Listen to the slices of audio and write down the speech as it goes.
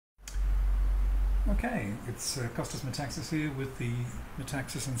Okay, it's Costas Metaxas here with the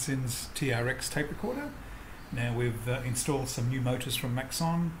Metaxas & Sins TRX tape recorder. Now we've installed some new motors from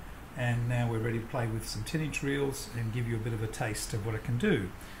Maxon, and now we're ready to play with some 10-inch reels and give you a bit of a taste of what it can do.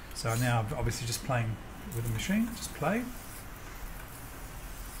 So now I'm obviously just playing with the machine, just play.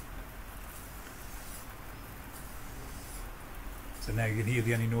 So now you can hear,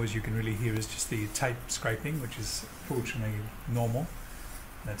 the only noise you can really hear is just the tape scraping, which is fortunately normal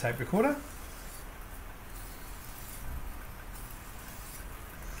in a tape recorder.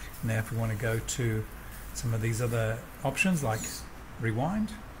 Now if we want to go to some of these other options like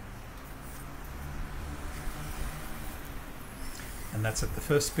rewind, and that's at the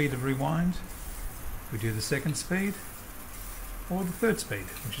first speed of rewind. We do the second speed or the third speed,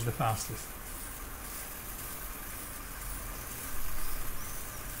 which is the fastest.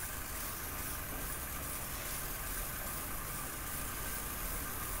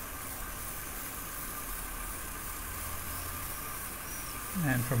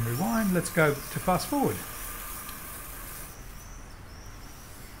 And from rewind, let's go to fast forward.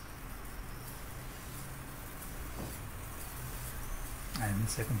 And the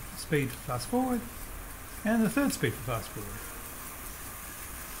second speed for fast forward, and the third speed for fast forward.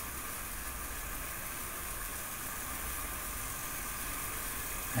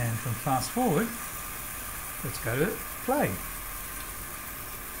 And from fast forward, let's go to play.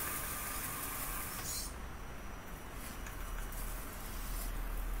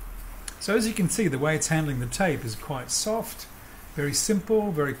 So as you can see, the way it's handling the tape is quite soft, very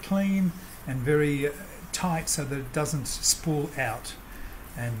simple, very clean, and very tight so that it doesn't spool out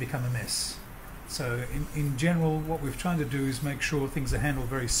and become a mess. So in general, what we're trying to do is make sure things are handled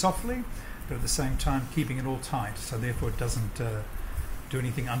very softly, but at the same time keeping it all tight, so therefore it doesn't do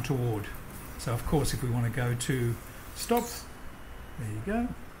anything untoward. So of course, if we want to go to stop, there you go,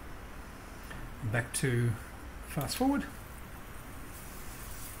 and back to fast forward.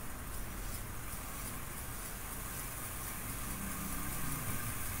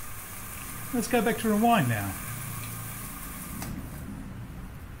 Let's go back to rewind now.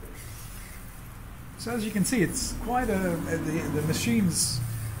 So as you can see, it's quite the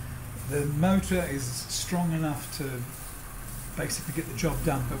motor is strong enough to basically get the job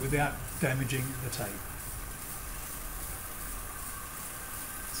done, but without damaging the tape.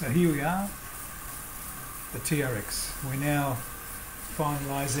 So here we are, the TRX. We're now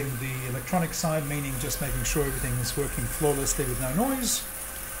finalizing the electronic side, meaning just making sure everything is working flawlessly with no noise,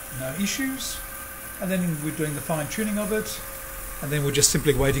 no issues, and then we're doing the fine tuning of it, and then we're just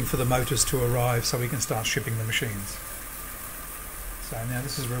simply waiting for the motors to arrive so we can start shipping the machines. So now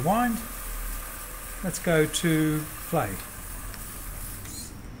this is rewind. Let's go to play.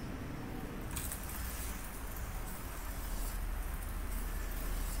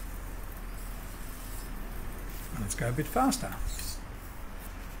 Let's go a bit faster.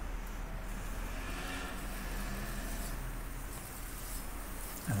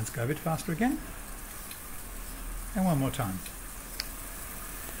 And let's go a bit faster again. And one more time.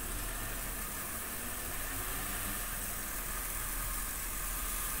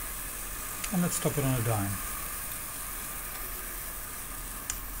 And let's stop it on a dime.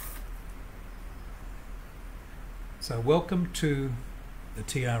 So welcome to the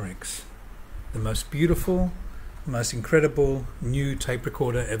TRX, the most beautiful, most incredible new tape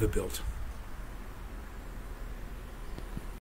recorder ever built.